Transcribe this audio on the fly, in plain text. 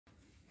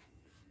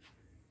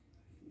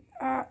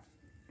I'm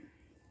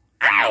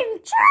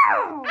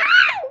Toad! I'm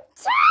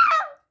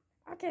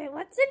Toad! Okay,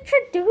 let's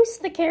introduce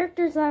the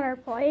characters that are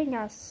playing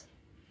us.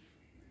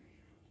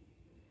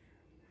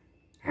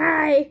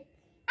 Hi.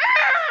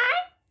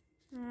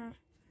 Hi.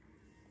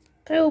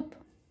 Poop.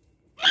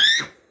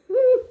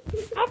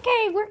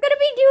 Okay, we're gonna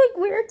be doing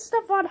weird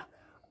stuff on...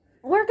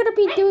 We're gonna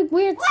be doing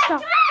weird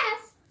stuff.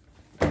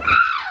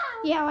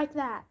 Yeah, like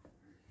that.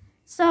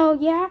 So,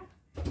 yeah.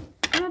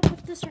 I'm gonna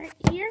put this right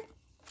here.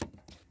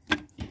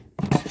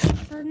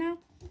 For now.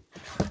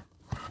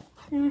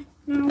 No,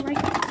 right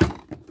there.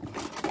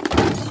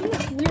 There's so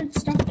much weird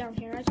stuff down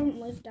here. I don't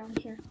live down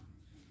here.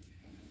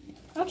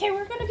 Okay,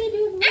 we're gonna be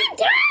doing...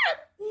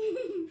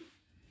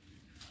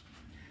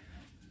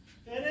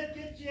 Dennis,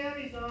 get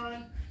jammies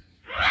on.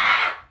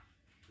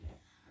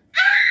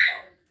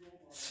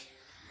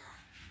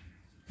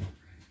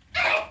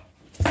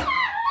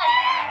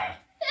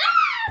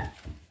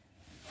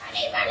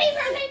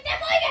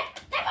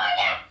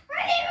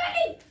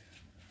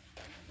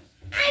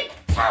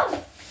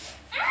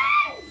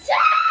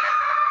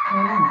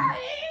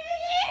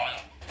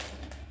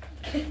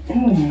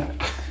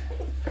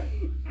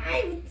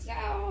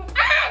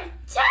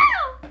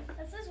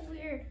 This is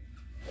weird.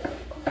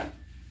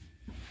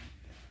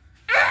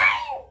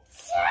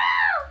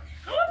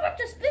 I'm about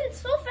to spin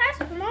so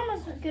fast,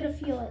 Mama's gonna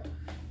feel it.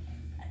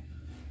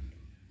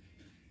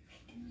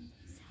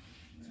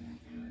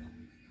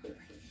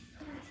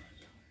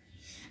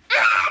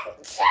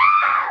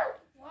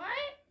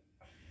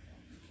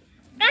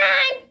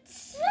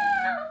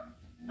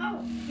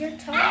 Oh, you're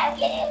Toad. I'm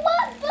getting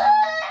one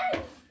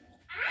foot!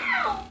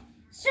 Ow!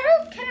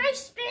 Sir, can I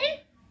spin?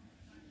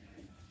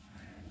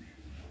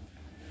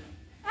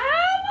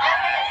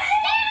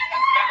 Stand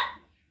up!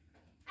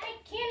 I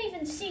can't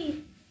even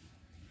see.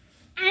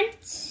 I'm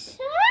Toad!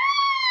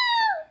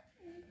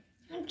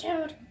 I'm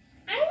Toad.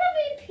 I'm gonna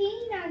be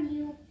peeing on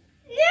you.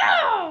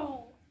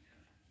 No!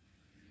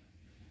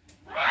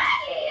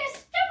 You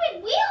stupid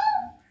wheel!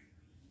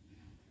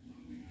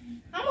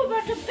 I'm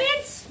about to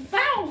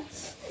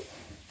bounce.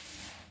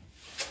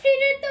 He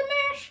did the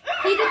mash.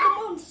 He did the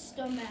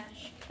monster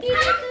mash. He did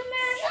the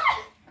mash.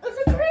 It's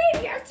a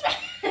graveyard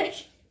smash.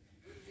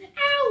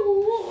 Ow!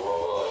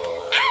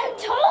 I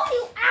told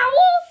you,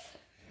 owl!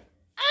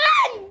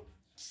 I'm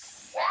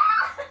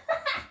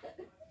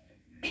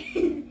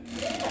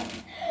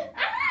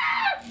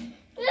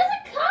there's a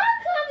car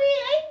coming.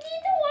 I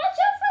need to watch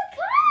out for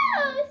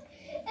cars.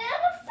 And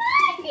I'm gonna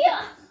find you.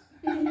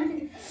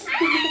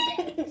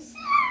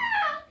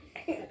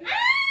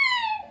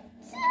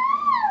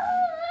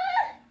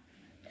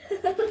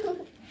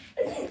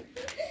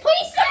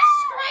 Please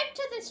subscribe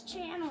to this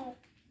channel.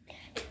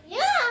 Yeah,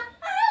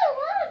 I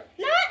love.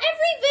 Not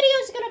every video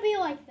is gonna be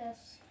like this.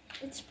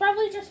 It's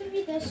probably just gonna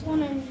be this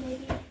one and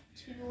maybe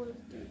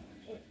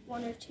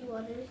one or two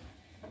others.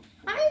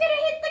 I'm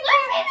gonna hit the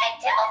camera. Let's make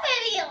 2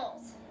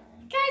 videos.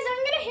 Guys,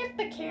 I'm gonna hit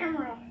the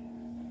camera.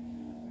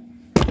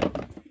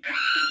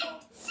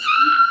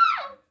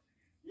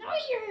 No,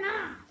 you're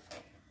not.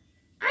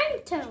 I'm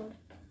Toad.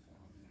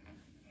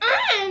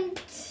 I'm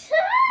Toad.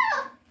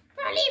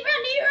 Runny.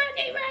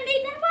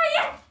 That's why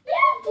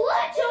You're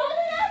Blood Toad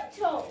and I'm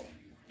Toad.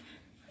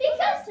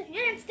 Because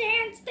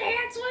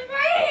dance with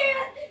my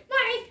hand.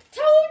 My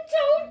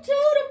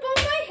toad above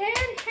my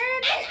head.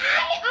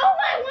 and all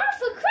I want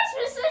for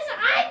Christmas is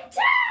I'm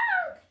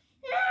Toad.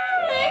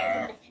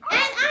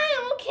 And I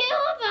don't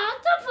care about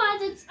the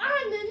presents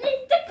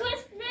underneath the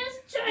Christmas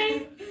tree.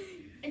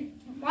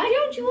 Why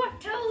don't you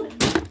want Toad?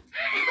 Let's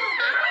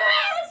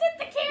hit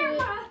the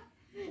camera.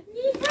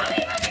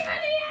 Runny,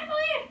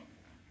 Emily.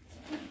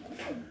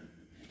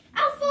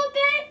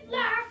 Alphabet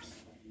locks.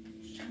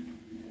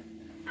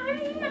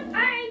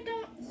 I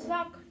don't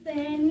suck at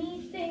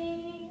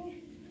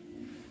anything.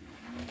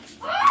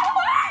 Oh,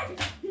 I'm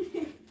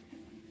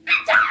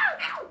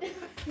Toad.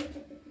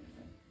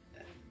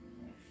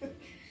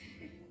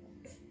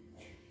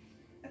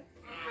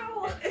 Ow.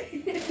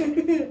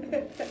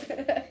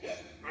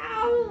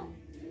 Ow.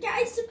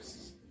 Guys,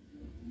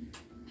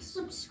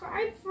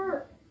 subscribe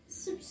for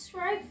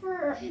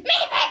Me Big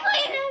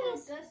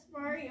this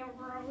Mario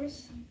Bros.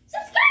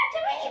 Subscribe to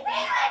me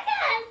Big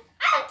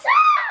I'm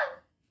Toad.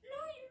 No,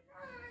 you're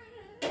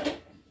not.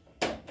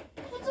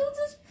 What's all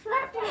this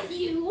crap on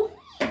you?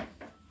 I'm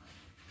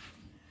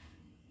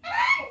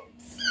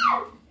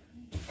Toad.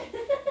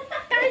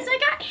 Guys, I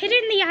got hit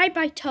in the eye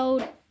by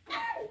Toad.